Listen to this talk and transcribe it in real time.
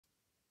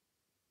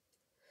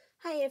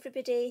Hi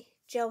everybody,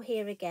 Jo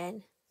here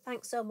again.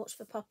 Thanks so much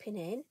for popping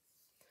in.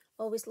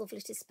 Always lovely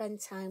to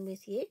spend time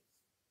with you.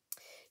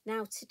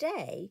 Now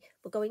today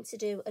we're going to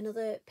do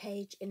another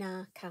page in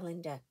our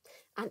calendar,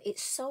 and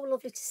it's so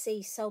lovely to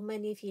see so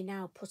many of you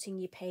now putting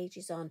your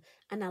pages on,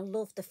 and I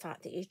love the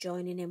fact that you're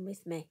joining in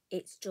with me.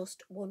 It's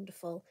just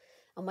wonderful.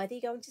 And whether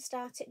you're going to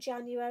start at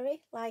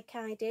January like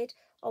I did,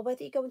 or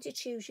whether you're going to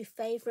choose your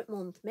favourite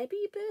month, maybe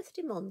your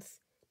birthday month,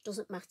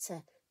 doesn't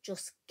matter.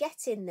 Just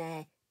get in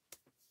there,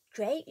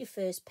 create your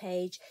first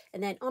page,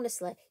 and then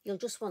honestly you'll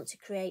just want to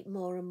create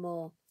more and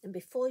more, and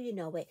before you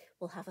know it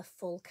we'll have a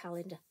full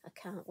calendar. I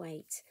can't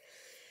wait.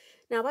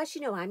 Now, as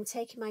you know, I'm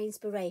taking my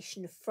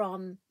inspiration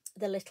from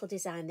the little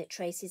design that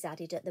Tracy's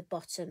added at the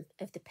bottom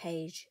of the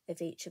page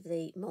of each of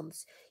the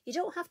months. You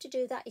don't have to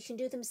do that. You can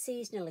do them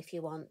seasonal if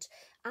you want.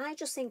 I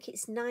just think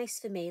it's nice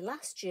for me.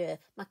 Last year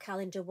my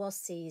calendar was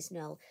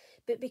seasonal,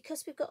 but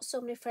because we've got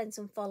so many friends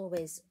and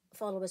followers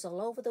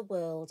all over the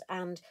world,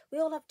 and we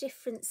all have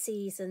different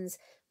seasons.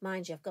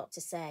 Mind you, I've got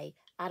to say,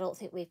 I don't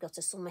think we've got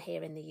a summer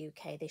here in the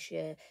UK this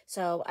year,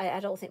 so I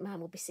don't think mine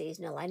will be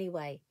seasonal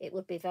anyway. It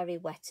would be very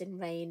wet and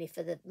rainy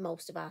for the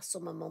most of our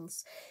summer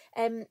months.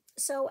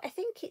 So I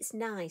think it's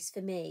nice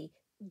for me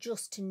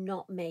just to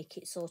not make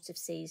it sort of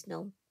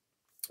seasonal.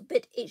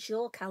 But it's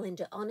your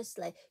calendar,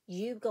 honestly.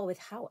 You go with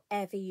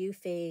however you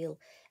feel.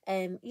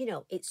 You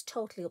know, it's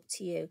totally up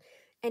to you.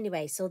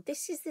 Anyway, so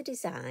this is the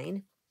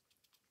design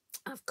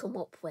I've come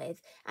up with,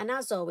 and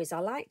as always I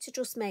like to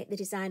just make the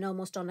design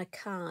almost on a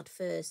card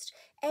first.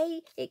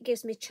 A, it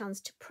gives me a chance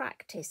to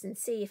practice and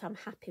see if I'm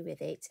happy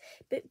with it,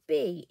 but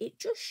B, it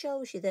just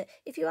shows you that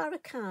if you are a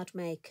card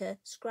maker,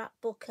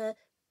 scrapbooker,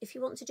 if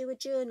you want to do a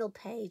journal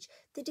page,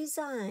 the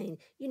design,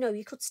 you know,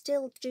 you could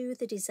still do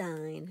the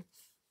design.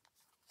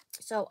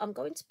 So I'm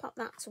going to pop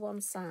that to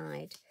one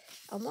side,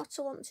 and what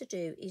I want to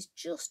do is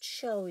just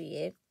show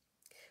you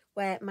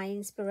where my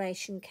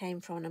inspiration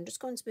came from. I'm just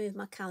going to move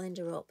my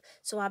calendar up.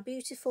 So our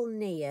beautiful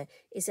Nia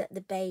is at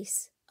the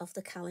base of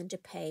the calendar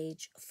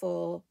page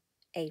for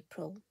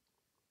April.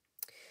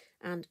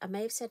 And I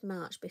may have said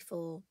March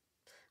before.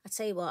 I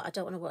tell you what, I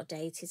don't know what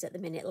date it is at the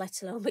minute,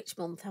 let alone which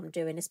month I'm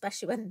doing,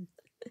 especially when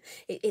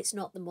it's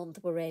not the month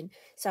we're in.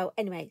 So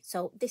anyway,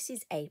 so this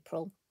is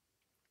April.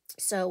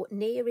 So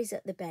Nia is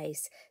at the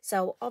base.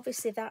 So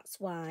obviously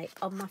that's why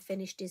on my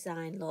finished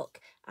design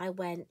look, I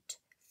went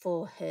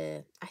for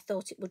her. I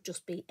thought it would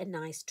just be a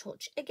nice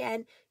touch.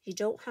 Again, you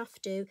don't have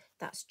to.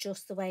 That's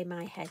just the way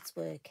my head's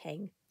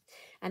working.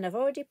 And I've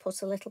already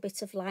put a little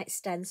bit of light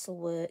stencil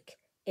work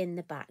in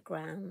the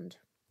background.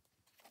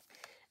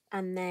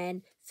 And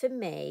then for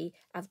me,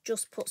 I've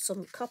just put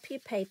some copy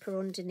paper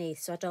underneath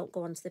so I don't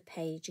go onto the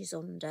pages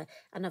under.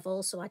 And I've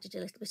also added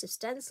a little bit of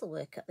stencil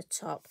work at the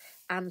top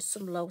and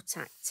some low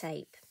tack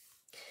tape.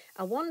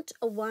 I want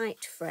a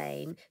white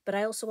frame, but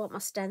I also want my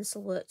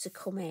stencil work to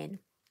come in.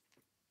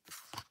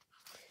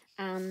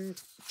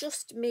 And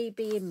just me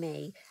being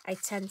me, I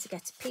tend to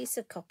get a piece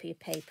of copy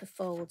paper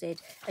folded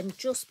and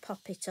just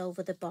pop it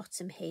over the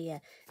bottom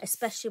here,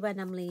 especially when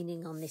I'm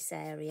leaning on this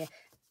area.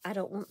 I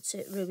don't want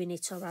to ruin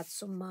it or add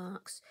some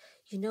marks.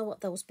 You know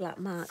what those black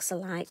marks are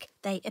like.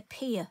 They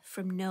appear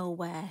from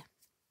nowhere.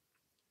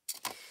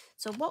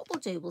 So what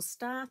we'll do, we'll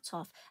start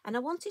off, and I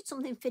wanted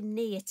something for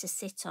Nia to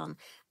sit on.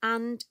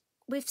 And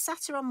we've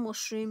sat her on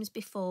mushrooms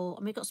before,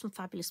 and we've got some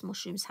fabulous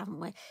mushrooms, haven't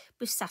we?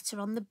 We've sat her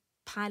on the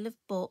pile of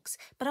books,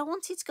 but I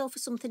wanted to go for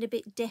something a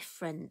bit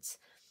different.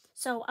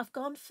 So I've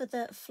gone for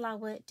the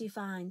Flower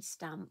Divine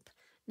stamp.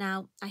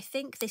 Now, I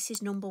think this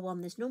is number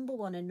 1. There's number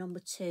 1 and number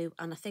 2,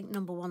 and I think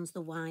number 1's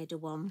the wider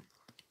one.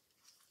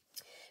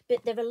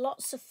 But there are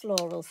lots of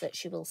florals that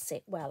she will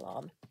sit well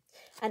on.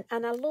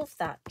 And I love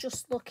that,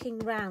 just looking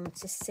round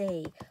to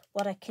see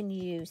what I can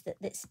use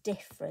that's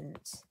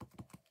different.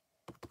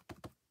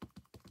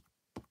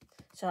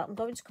 So I'm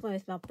going to come in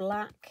with my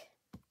black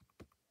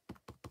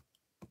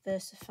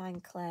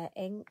VersaFine Clair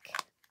ink.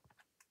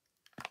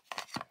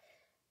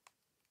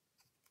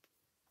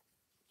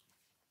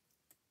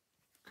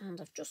 And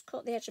I've just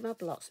cut the edge of my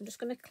blocks. I'm just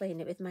going to clean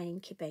it with my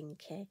Inky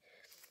Binky.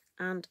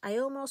 And I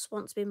almost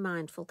want to be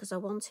mindful because I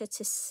want her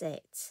to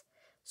sit.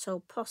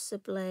 So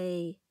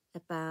possibly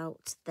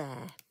about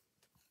there.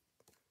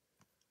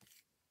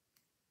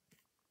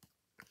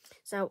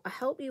 So I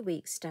hope your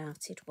week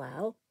started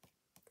well.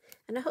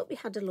 And I hope you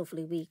had a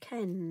lovely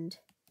weekend.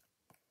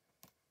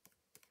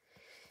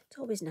 It's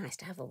always nice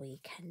to have a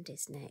weekend,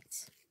 isn't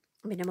it?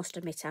 I mean, I must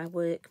admit I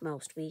work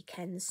most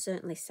weekends,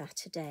 certainly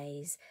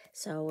Saturdays.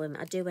 So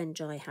I do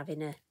enjoy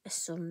having a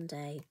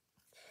Sunday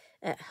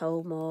at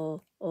home,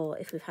 or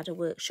if we've had a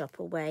workshop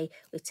away,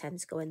 we tend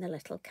to go in the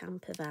little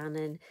camper van,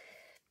 and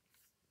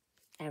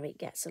Eric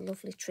gets a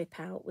lovely trip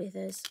out with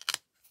us.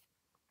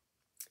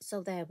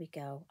 So there we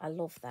go. I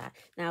love that.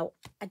 Now,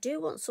 I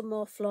do want some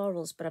more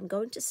florals, but I'm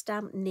going to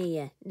stamp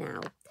Nia now.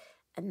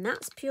 And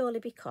that's purely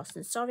because,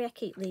 and sorry I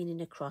keep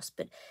leaning across,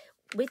 but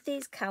with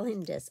these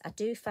calendars, I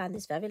do find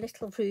there's very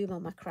little room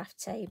on my craft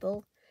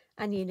table.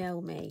 And you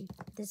know me,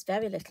 there's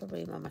very little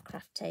room on my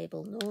craft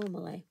table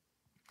normally.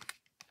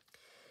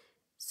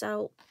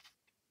 So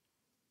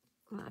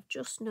Well, I've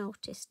just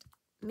noticed,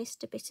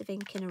 missed a bit of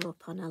inking her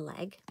up on her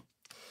leg.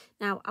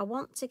 Now I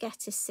want to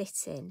get her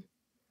sitting,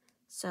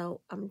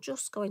 so I'm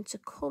just going to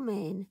come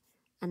in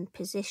and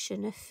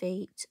position her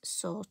feet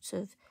sort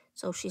of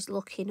so she's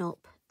looking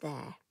up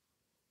there.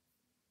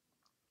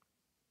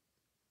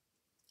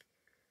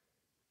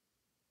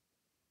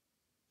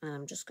 And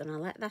I'm just going to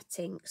let that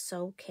ink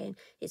soak in.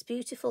 It's a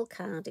beautiful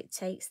card. It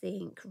takes the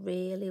ink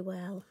really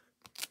well.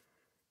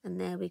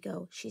 And there we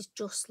go. She's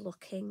just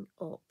looking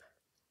up.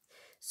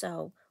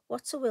 So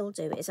what I will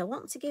do is I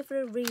want to give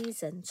her a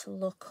reason to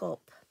look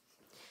up.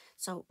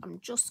 So I'm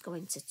just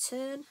going to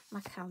turn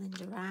my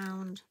calendar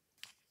around.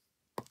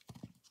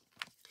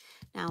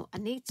 Now I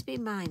need to be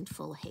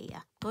mindful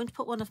here. I'm going to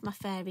put one of my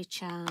fairy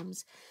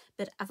charms,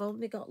 but I've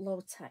only got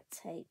low tack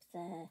tape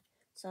there.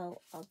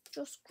 So I'll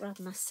just grab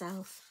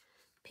myself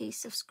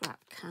piece of scrap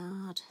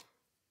card,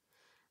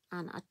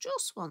 and I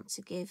just want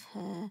to give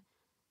her,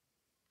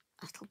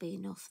 that'll be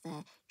enough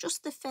there,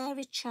 just the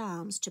fairy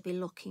charms to be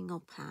looking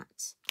up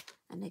at.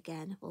 And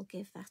again, we'll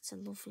give that a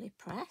lovely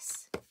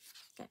press.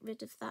 Get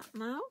rid of that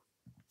now.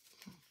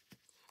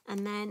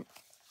 And then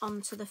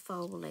onto the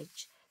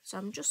foliage. So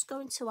I'm just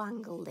going to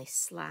angle this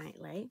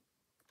slightly,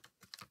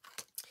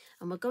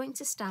 and we're going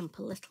to stamp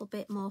a little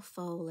bit more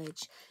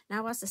foliage.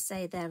 Now, as I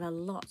say, there are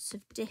lots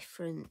of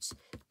different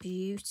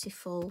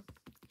beautiful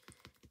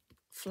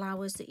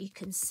flowers that you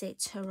can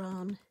sit her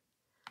on,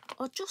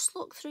 or just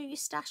look through your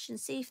stash and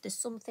see if there's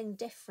something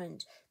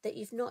different that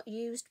you've not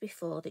used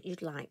before that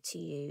you'd like to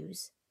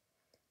use.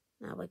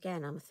 Now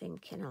again, I'm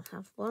thinking I'll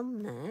have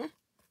one there.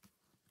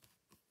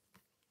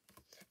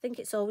 I think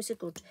it's always a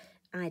good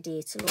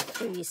idea to look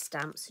through your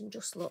stamps and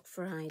just look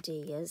for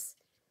ideas.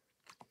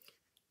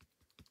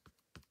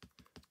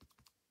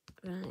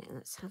 Right,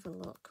 let's have a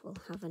look. We'll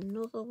have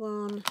another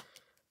one.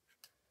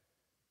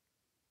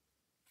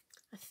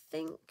 I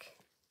think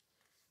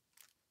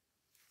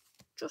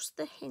just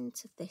the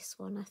hint of this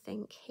one, I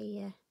think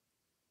here.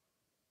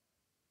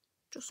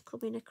 Just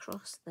coming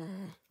across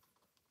there.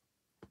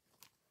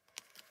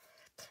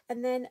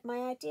 And then my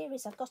idea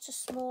is I've got a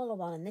smaller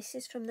one, and this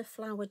is from the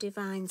Flower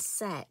Divine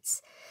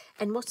set.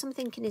 And what I'm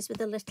thinking is with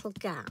the little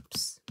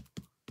gaps,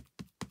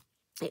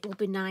 it will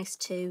be nice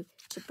to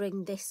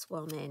bring this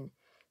one in.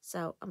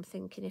 So I'm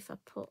thinking if I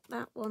put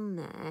that one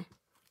there,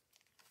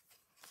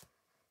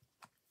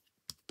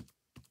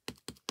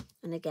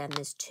 and again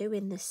there's two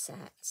in the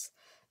set,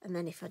 and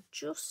then if I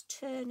just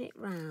turn it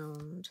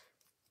round,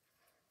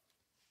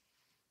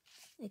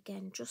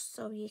 again just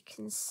so you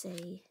can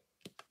see,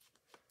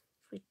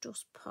 if we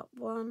just pop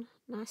one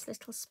nice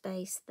little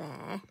space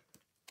there,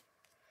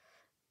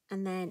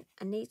 and then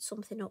I need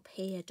something up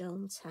here,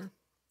 don't I?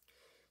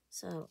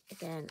 So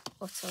again,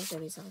 what I'll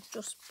do is I'll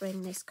just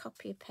bring this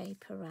copy of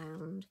paper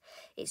round.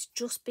 It's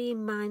just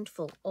being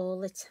mindful all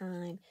the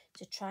time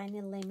to try and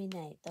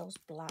eliminate those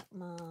black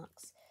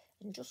marks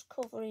and just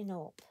covering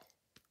up.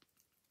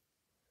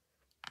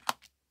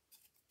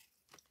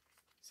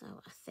 So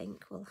I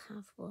think we'll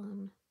have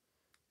one.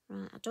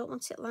 Right, I don't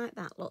want it like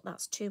that. Look,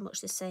 that's too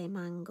much the same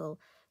angle.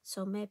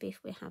 So maybe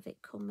if we have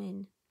it come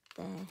in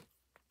there.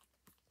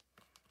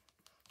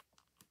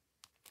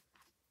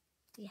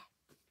 Yeah.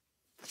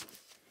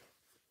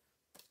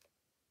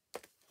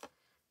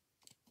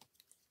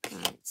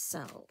 Right,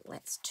 so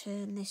let's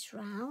turn this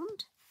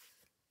round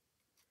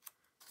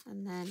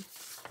and then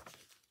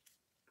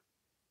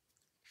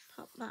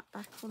pop that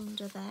back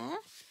under there.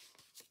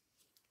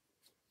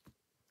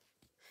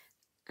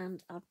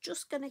 And I'm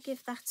just going to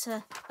give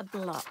that a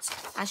blot.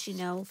 As you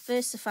know,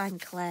 VersaFine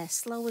Clair,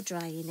 slower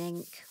drying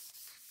ink.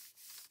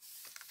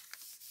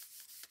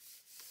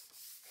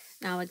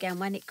 Now again,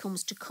 when it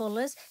comes to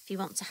colours, if you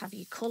want to have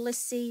your colours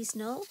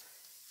seasonal,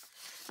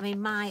 I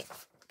mean, my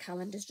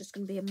calendar's just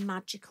going to be a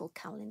magical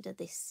calendar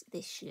this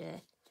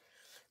year.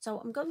 So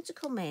I'm going to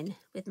come in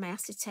with my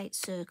acetate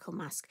circle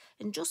mask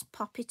and just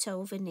pop it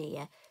over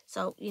near.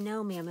 So you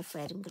know me, I'm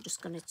afraid I'm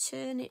just going to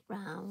turn it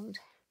round.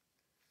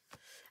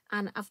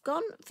 And I've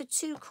gone for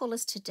two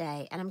colours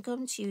today, and I'm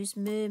going to use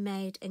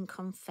Mermaid and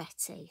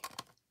Confetti.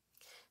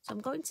 So I'm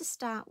going to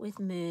start with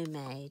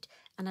Mermaid,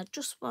 and I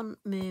just want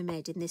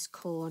Mermaid in this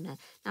corner.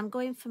 Now I'm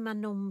going for my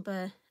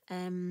number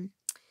 9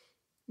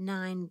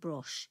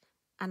 brush,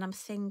 and I'm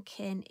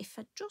thinking if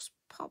I just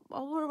pop,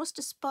 or almost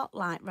a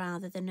spotlight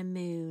rather than a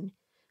moon.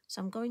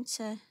 So I'm going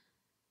to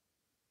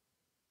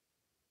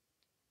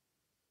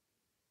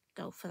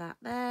go for that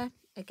there.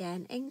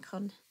 Again, ink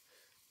on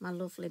my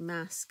lovely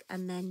mask,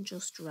 and then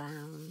just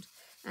round.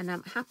 And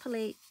I'm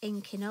happily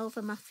inking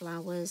over my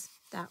flowers,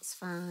 that's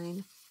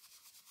fine.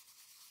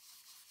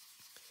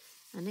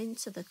 And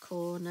into the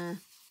corner.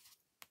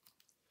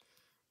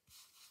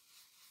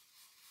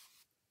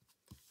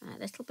 A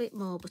little bit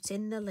more, but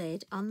in the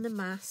lid, on the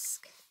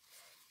mask,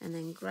 and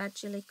then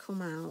gradually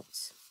come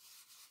out.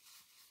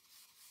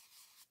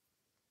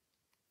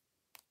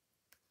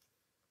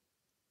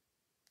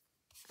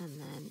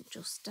 And then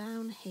just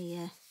down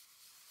here,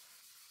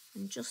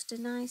 and just a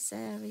nice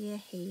area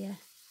here.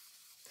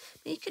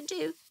 But you can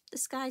do the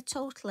sky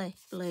totally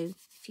blue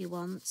if you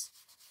want.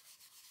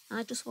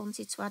 I just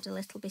wanted to add a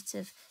little bit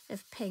of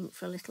pink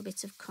for a little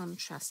bit of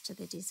contrast to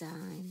the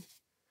design.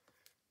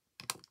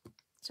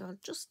 So I'll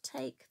just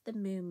take the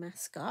moon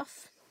mask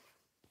off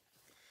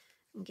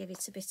and give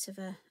it a bit of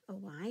a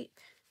wipe.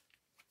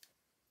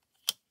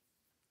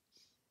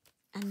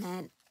 And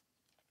then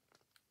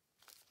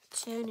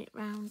turn it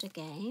round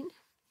again.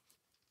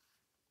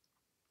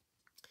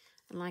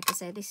 And like I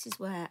say, this is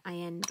where I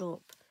end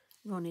up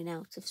running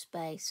out of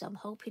space. So I'm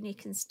hoping you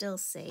can still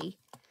see.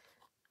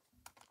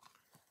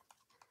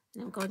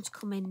 And I'm going to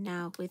come in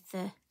now with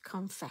the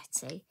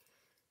confetti,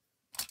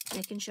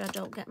 making sure I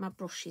don't get my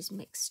brushes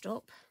mixed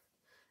up.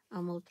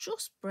 And we'll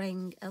just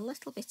bring a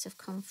little bit of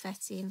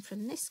confetti in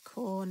from this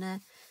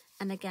corner.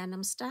 And again,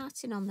 I'm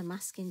starting on the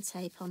masking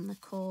tape on the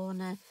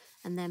corner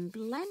and then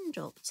blend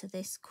up to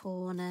this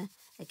corner.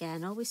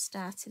 Again, always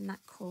start in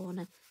that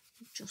corner.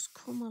 Just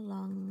come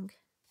along.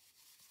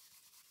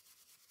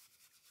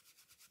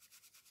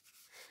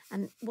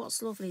 And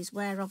what's lovely is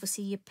where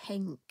obviously your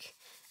pink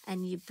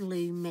and your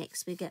blue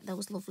mix, we get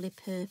those lovely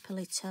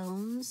purpley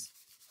tones.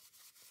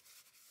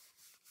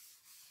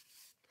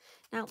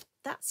 Now,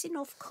 that's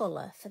enough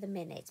colour for the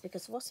minute,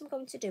 because what I'm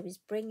going to do is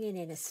bring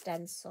in a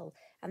stencil,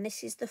 and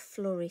this is the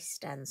Flurry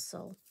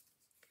stencil.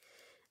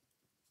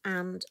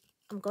 And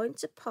I'm going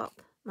to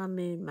pop my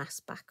moon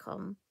mask back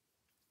on.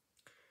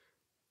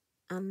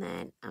 And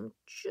then I'm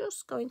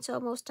just going to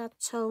almost add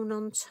tone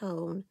on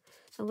tone.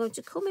 So I'm going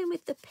to come in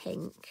with the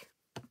pink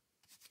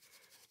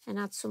and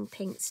add some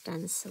pink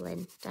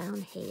stenciling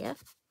down here.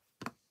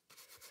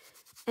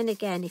 And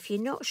again, if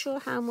you're not sure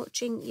how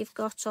much ink you've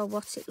got or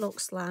what it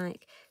looks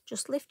like,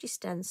 just lift your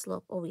stencil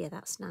up. Oh yeah,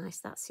 that's nice,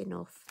 that's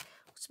enough.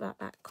 What about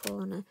that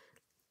corner?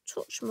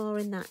 Touch more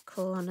in that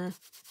corner.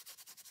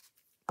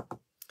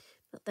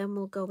 But then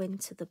we'll go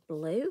into the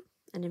blue.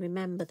 And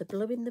remember, the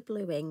blue in the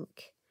blue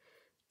ink.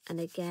 And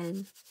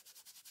again.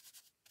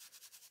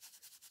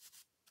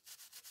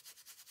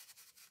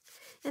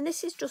 And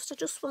this is just, I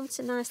just want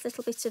a nice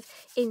little bit of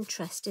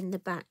interest in the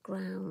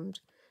background.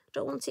 I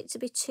don't want it to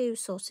be too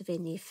sort of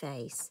in your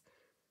face,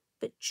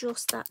 but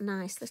just that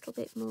nice little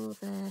bit more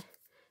there.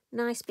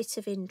 Nice bit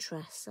of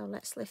interest. So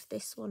let's lift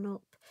this one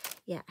up.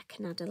 Yeah, I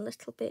can add a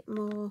little bit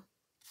more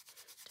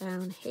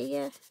down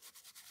here.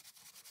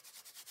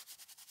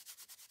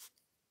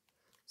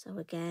 So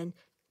again,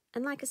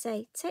 and like I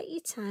say, take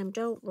your time,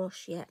 don't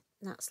rush yet.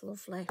 That's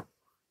lovely.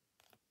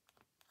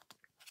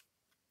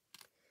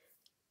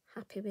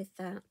 Happy with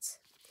that.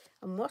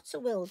 And what I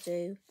will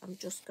do, I'm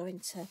just going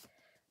to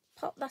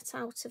pop that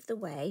out of the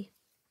way.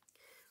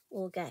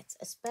 We'll get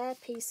a spare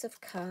piece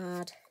of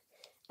card,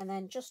 and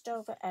then just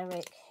over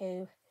Eric,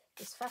 who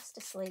is fast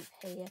asleep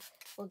here,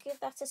 we'll give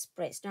that a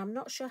spritz. Now, I'm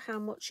not sure how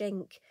much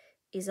ink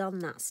is on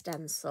that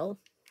stencil,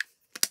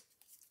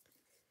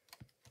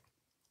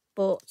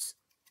 but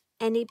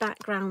any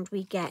background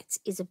we get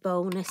is a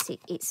bonus.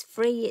 It's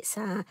free, it's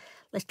our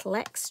little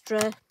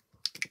extra.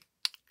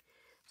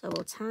 So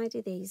we'll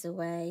tidy these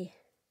away.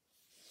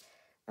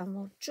 And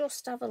we'll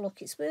just have a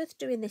look. It's worth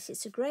doing this.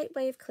 It's a great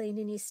way of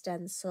cleaning your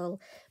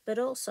stencil, but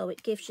also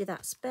it gives you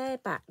that spare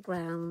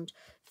background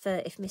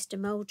for if Mr.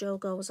 Mojo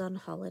goes on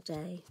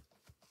holiday.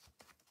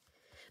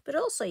 But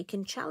also you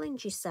can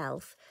challenge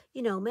yourself,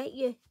 you know, make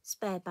your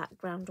spare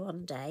background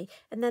one day,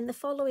 and then the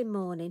following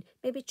morning,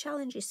 maybe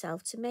challenge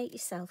yourself to make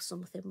yourself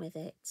something with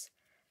it.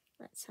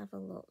 Let's have a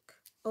look.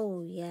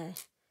 Oh, yeah.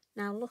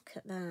 Now look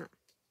at that.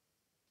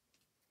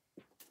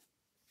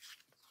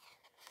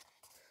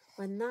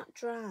 When that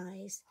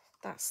dries,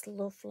 that's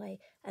lovely,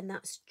 and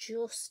that's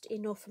just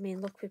enough. I mean,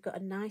 look, we've got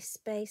a nice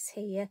space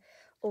here.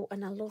 Oh,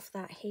 and I love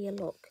that here,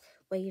 look,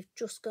 where you've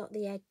just got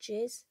the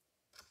edges.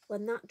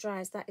 When that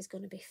dries, that is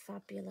going to be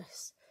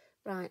fabulous.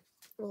 Right,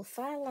 we'll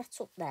file that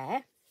up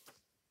there.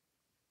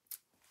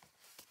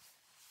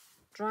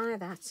 Dry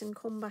that and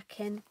come back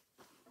in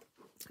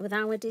with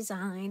our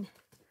design.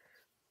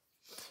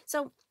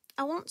 So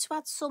I want to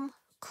add some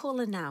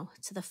colour now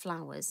to the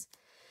flowers.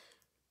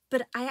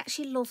 But I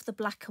actually love the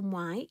black and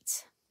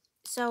white.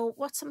 So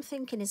what I'm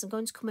thinking is I'm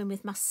going to come in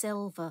with my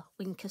silver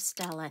Wink of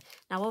Stella.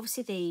 Now,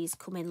 obviously, these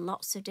come in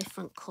lots of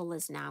different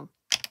colours now.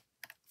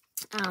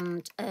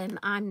 And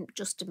I'm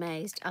just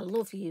amazed. I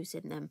love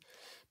using them.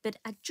 But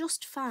I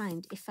just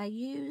find if I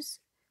use...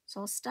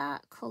 So I'll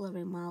start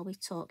colouring while we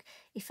talk.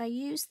 If I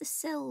use the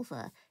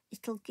silver,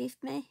 it'll give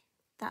me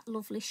that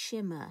lovely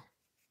shimmer.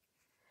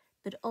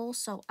 But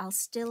also, I'll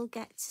still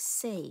get to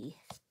see...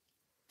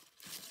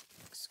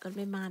 Got to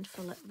be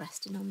mindful at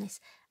resting on this.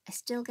 I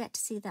still get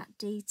to see that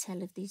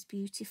detail of these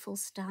beautiful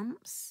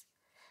stamps.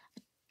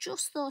 I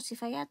just thought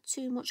if I add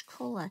too much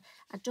colour,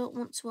 I don't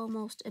want to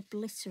almost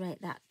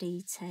obliterate that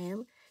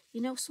detail.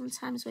 You know,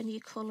 sometimes when you're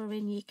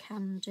colouring, you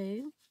can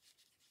do.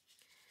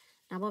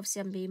 Now,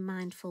 obviously, I'm being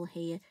mindful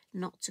here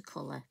not to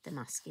colour the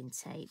masking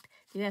tape.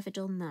 Have you ever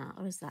done that,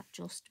 or is that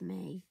just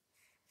me?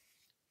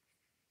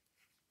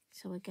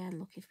 So again,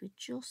 look, if we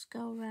just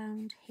go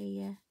around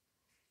here,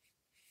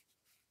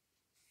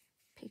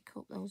 pick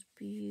up those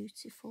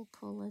beautiful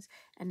colours,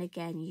 and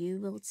again, you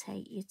will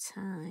take your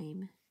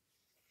time.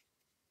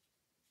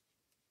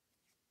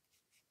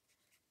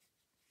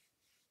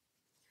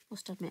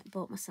 Must admit, I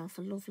bought myself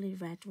a lovely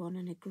red one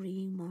and a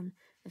green one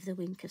of the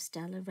Wink of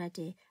Stella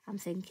ready. I'm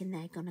thinking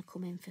they're going to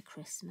come in for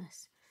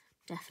Christmas.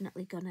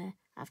 Definitely going to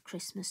have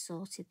Christmas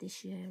sorted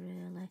this year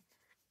early.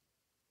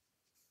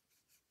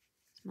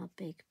 It's my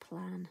big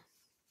plan.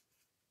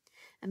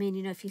 I mean,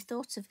 you know, if you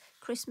thought of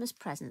Christmas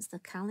presents, the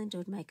calendar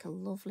would make a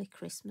lovely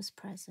Christmas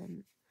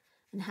present.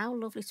 And how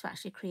lovely to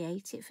actually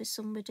create it for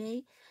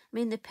somebody. I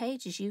mean, the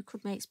pages you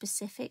could make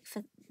specific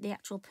for the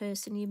actual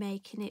person you're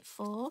making it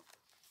for.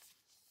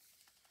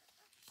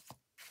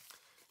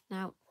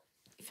 Now,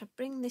 if I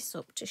bring this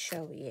up to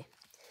show you,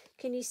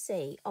 can you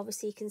see?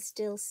 Obviously, you can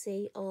still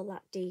see all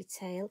that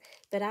detail,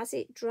 but as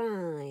it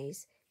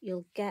dries,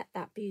 you'll get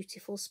that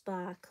beautiful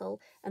sparkle.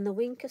 And the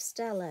Wink of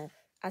Stella,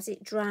 as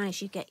it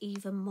dries, you get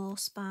even more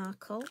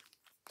sparkle.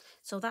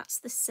 So that's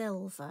the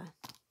silver.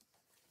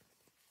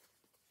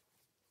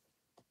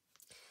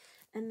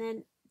 And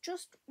then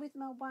just with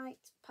my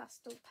white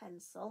pastel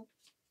pencil,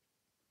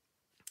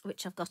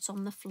 which I've got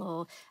on the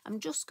floor,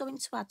 I'm just going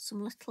to add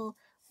some little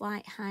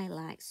white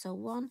highlights. So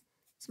one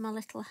to my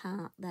little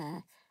heart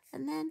there,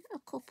 and then a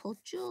couple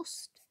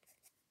just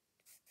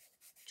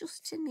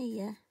to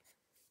near.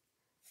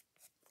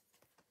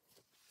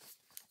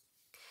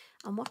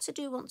 And what I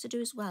do want to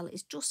do as well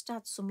is just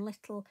add some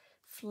little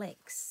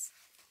flicks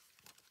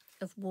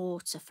of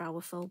water for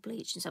our faux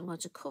bleaching. So I'm going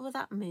to cover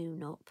that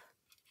moon up.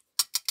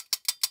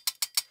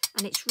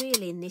 And it's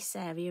really in this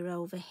area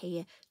over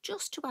here,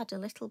 just to add a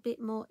little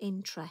bit more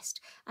interest.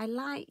 I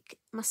like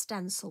my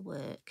stencil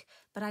work,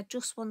 but I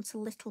just want a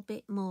little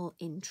bit more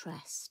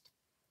interest.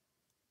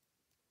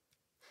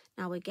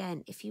 Now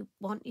again, if you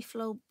want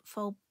your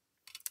faux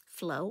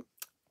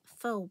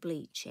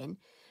bleaching,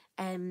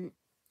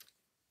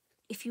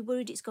 if you're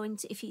worried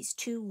if it's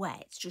too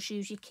wet, just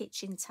use your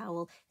kitchen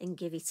towel and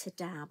give it a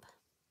dab.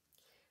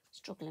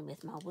 Struggling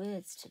with my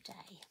words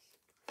today.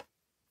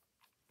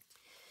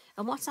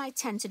 And what I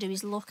tend to do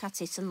is look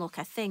at it and look,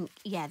 I think,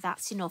 yeah,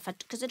 that's enough.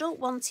 Because I don't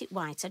want it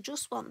white. I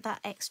just want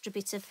that extra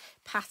bit of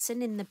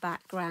pattern in the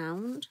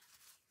background.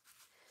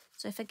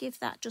 So if I give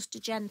that just a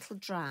gentle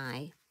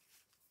dry,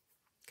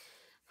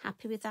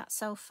 happy with that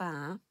so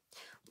far.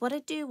 What I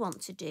do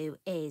want to do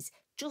is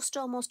just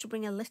almost to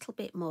bring a little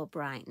bit more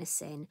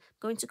brightness in. I'm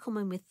going to come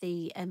in with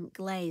the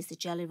glaze, the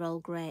Jelly Roll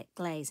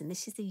glaze, and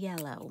this is the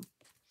yellow.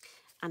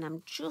 And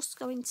I'm just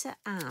going to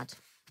add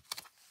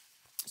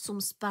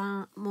some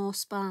more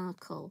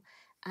sparkle,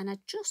 and I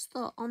just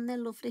thought on the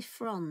lovely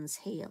fronds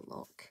here,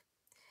 look,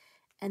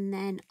 and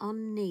then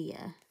on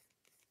near,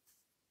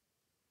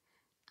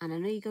 and I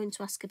know you're going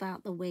to ask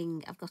about the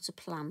wing. I've got a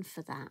plan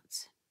for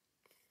that.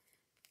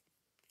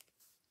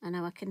 I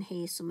know I can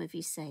hear some of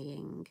you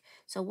saying.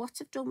 So what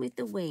I've done with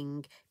the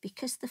wing,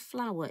 because the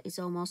flower is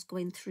almost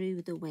going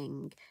through the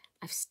wing,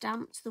 I've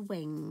stamped the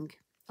wing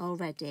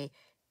already,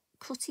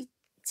 cut it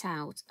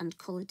out and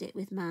coloured it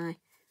with my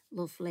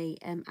lovely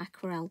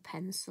aquarelle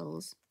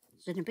pencils.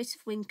 Done a bit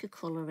of Wink of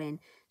colour in,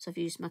 so I've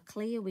used my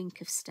clear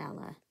Wink of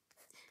Stella,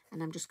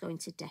 and I'm just going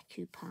to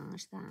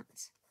decoupage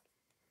that.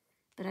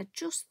 But I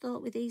just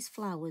thought with these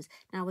flowers,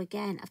 now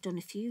again, I've done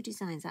a few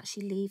designs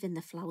actually leaving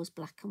the flowers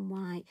black and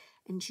white,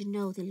 and you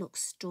know they look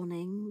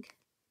stunning.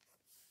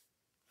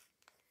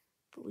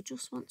 But we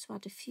just want to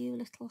add a few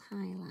little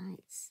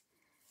highlights.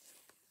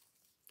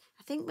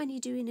 I think when you're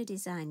doing a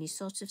design, you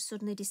sort of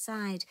suddenly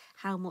decide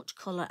how much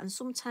colour, and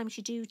sometimes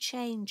you do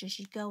change as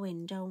you go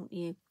in, don't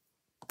you?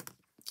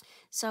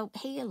 So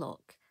here,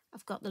 look,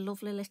 I've got the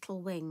lovely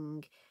little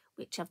wing,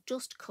 which I've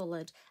just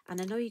coloured, and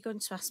I know you're going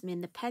to ask me,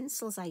 in the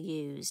pencils I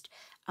used,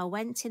 I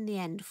went in the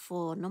end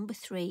for number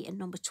 3 and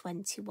number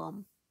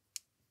 21.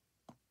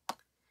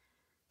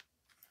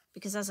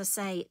 Because as I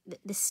say,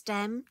 the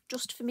stem,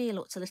 just for me,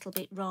 looked a little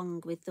bit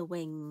wrong with the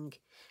wing.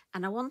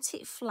 And I want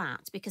it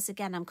flat because,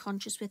 again, I'm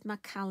conscious with my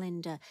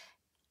calendar.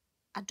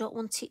 I don't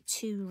want it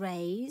too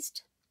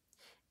raised.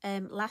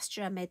 Last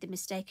year I made the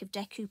mistake of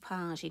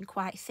decoupaging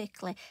quite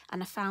thickly,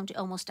 and I found it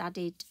almost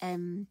added...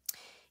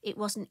 it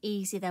wasn't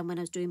easy then when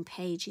I was doing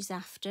pages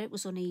after. It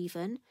was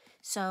uneven.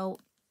 So,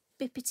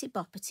 bippity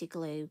boppity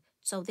glue.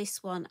 So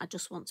this one I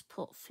just want to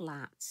put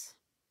flat.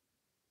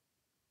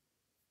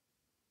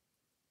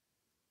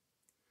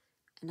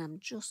 And I'm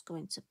just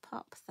going to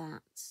pop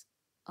that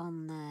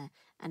on there.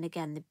 And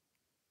again, the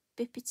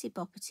bippity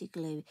boppity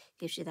glue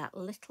gives you that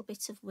little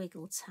bit of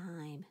wiggle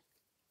time.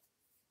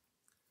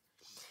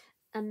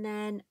 And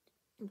then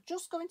I'm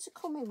just going to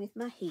come in with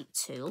my heat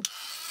tool,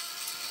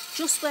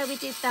 just where we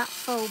did that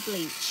faux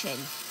bleaching.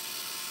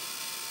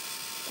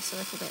 There's a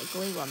little bit of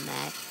glue on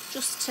there,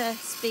 just to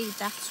speed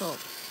that up.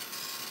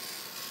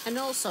 And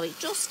also it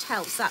just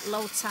helps that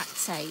low tack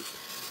tape.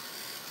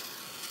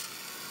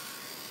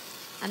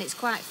 And it's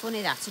quite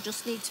funny that I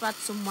just need to add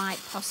some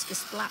white Posca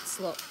splats,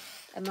 look,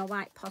 and my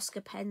white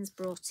Posca pen's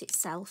brought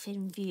itself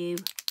in view,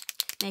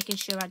 making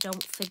sure I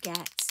don't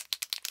forget.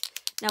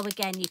 Now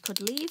again, you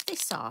could leave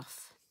this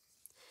off.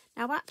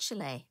 Now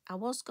actually, I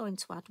was going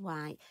to add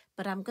white,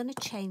 but I'm going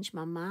to change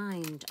my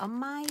mind. On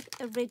my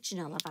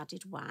original, I've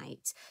added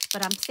white,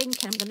 but I'm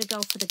thinking I'm going to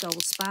go for the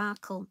gold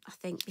sparkle, I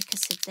think,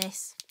 because of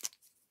this.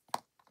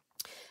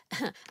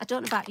 I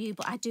don't know about you,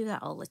 but I do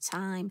that all the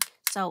time.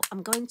 So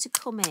I'm going to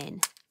come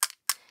in.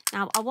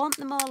 Now, I want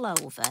them all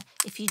over.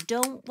 If you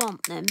don't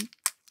want them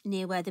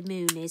near where the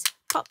moon is,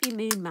 pop your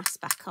moon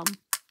mask back on.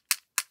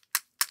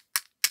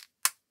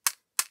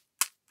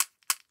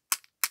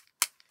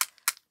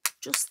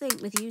 Just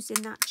think with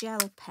using that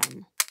gel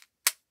pen,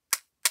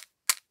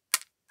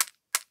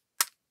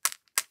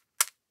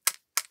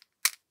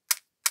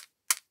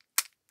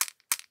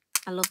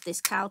 I love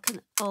this. Carl can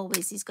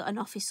always, he's got an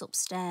office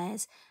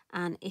upstairs,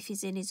 and if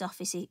he's in his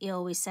office, he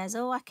always says,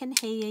 oh, I can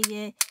hear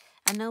you.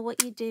 I know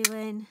what you're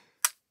doing.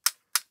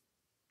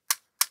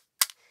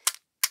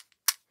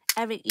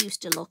 Eric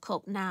used to look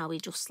up. Now he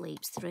just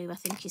sleeps through. I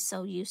think he's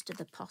so used to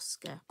the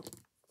Posca.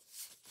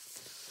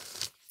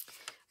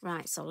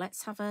 Right, so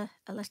let's have a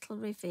little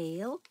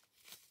reveal.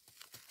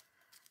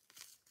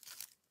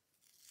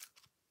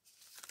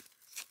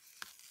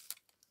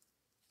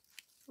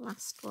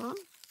 Last one.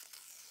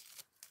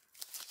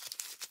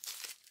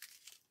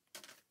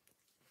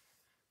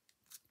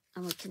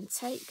 And we can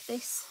take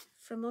this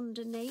from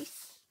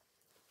underneath.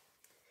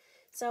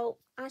 So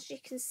as you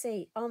can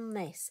see on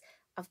this,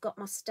 I've got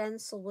my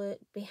stencil work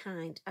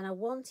behind, and I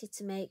wanted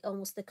to make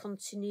almost the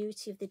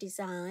continuity of the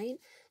design.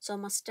 So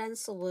my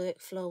stencil work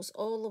flows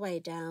all the way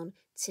down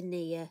to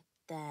near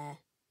there.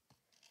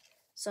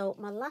 So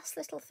my last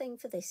little thing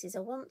for this is I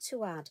want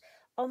to add,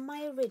 on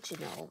my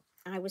original,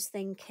 I was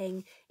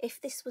thinking if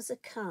this was a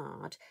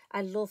card,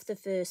 I love the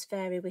verse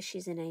Fairy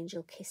Wishes and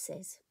Angel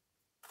Kisses.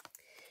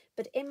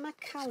 But in my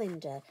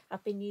calendar,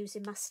 I've been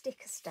using my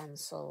sticker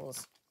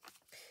stencils.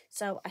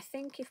 So I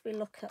think if we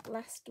look at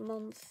last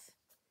month,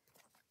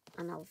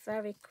 and I'll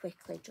very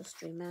quickly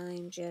just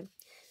remind you.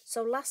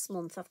 So last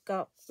month I've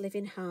got Live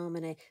in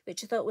Harmony,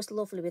 which I thought was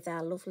lovely with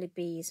our lovely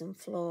bees and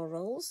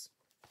florals.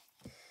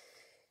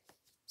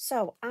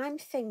 So I'm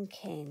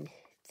thinking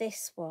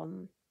this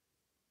one,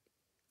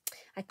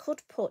 I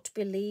could put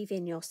Believe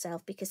in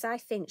Yourself, because I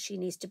think she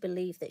needs to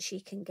believe that she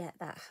can get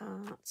that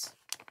heart.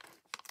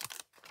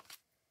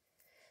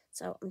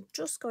 So I'm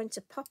just going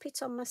to pop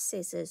it on my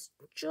scissors.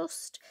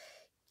 Just,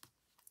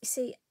 you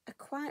see, I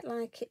quite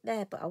like it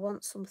there, but I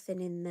want something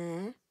in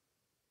there.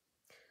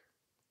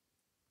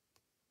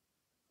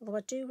 Although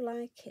I do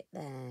like it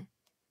there.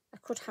 I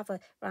could have a,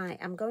 right,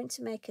 I'm going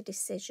to make a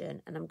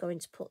decision, and I'm going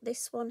to put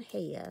this one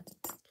here.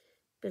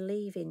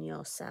 Believe in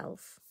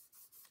Yourself.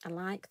 I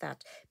like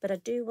that. But I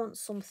do want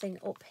something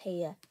up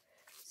here.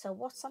 So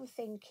what I'm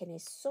thinking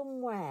is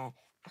somewhere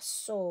I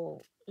saw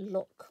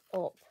look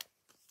up.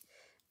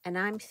 And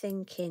I'm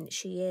thinking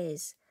she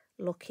is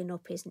looking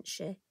up, isn't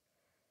she?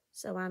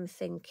 So I'm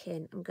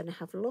thinking I'm going to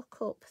have look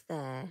up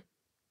there.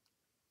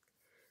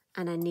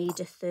 And I need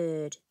a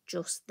third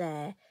just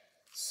there.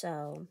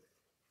 So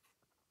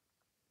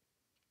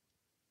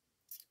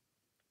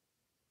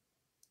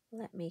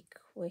let me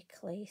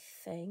quickly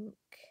think.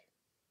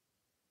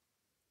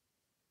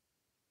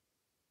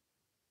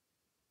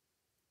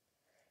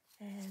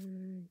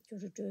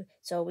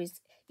 It's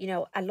always, you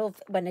know, I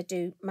love when I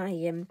do my,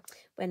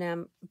 when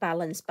I'm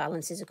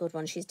balance is a good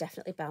one. She's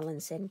definitely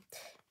balancing.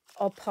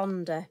 Or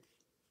ponder.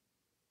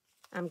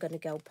 I'm going to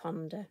go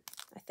ponder,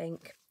 I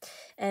think.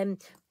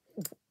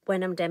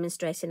 When I'm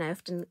demonstrating, I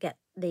often get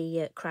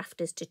the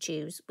crafters to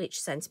choose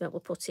which sentiment we're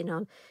putting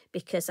on,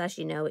 because as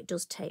you know, it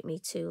does take me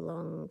too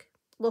long.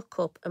 Look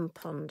up and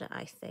ponder,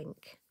 I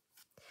think.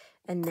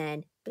 And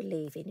then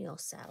Believe in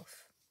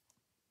Yourself.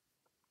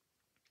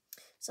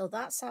 So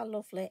that's our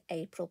lovely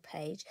April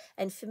page.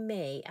 And for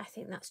me, I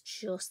think that's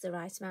just the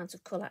right amount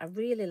of colour. I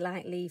really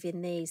like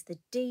leaving these. The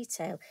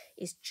detail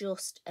is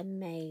just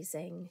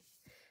amazing.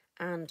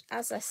 And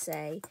as I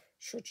say,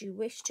 should you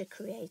wish to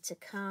create a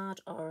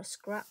card or a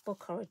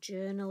scrapbook or a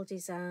journal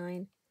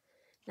design,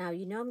 now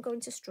you know I'm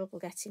going to struggle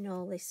getting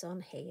all this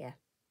on here.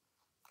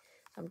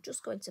 I'm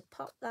just going to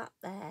pop that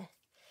there.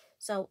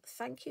 So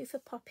thank you for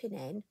popping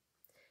in,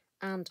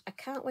 and I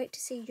can't wait to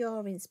see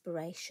your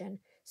inspiration.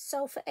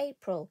 So for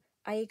April,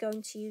 are you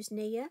going to use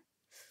Nia,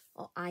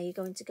 or are you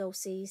going to go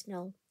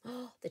seasonal?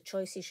 Oh, the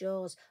choice is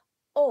yours.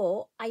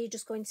 Or are you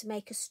just going to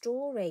make a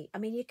story? I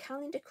mean, your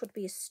calendar could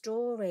be a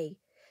story.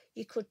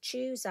 You could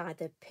choose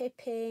either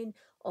Pippin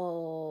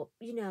or,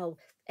 you know,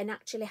 and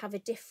actually have a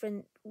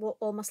different,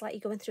 almost like you're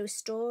going through a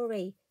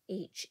story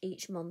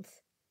each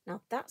month.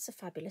 Now, that's a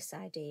fabulous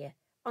idea.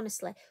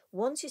 Honestly,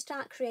 once you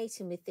start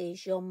creating with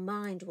these, your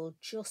mind will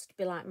just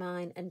be like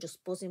mine and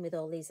just buzzing with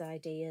all these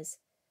ideas.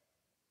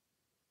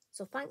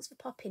 So thanks for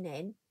popping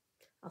in.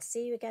 I'll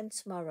see you again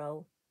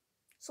tomorrow.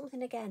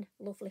 Something again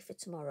lovely for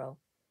tomorrow.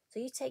 So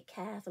you take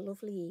care. Have a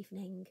lovely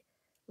evening.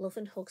 Love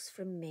and hugs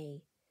from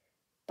me.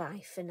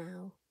 Bye for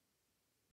now.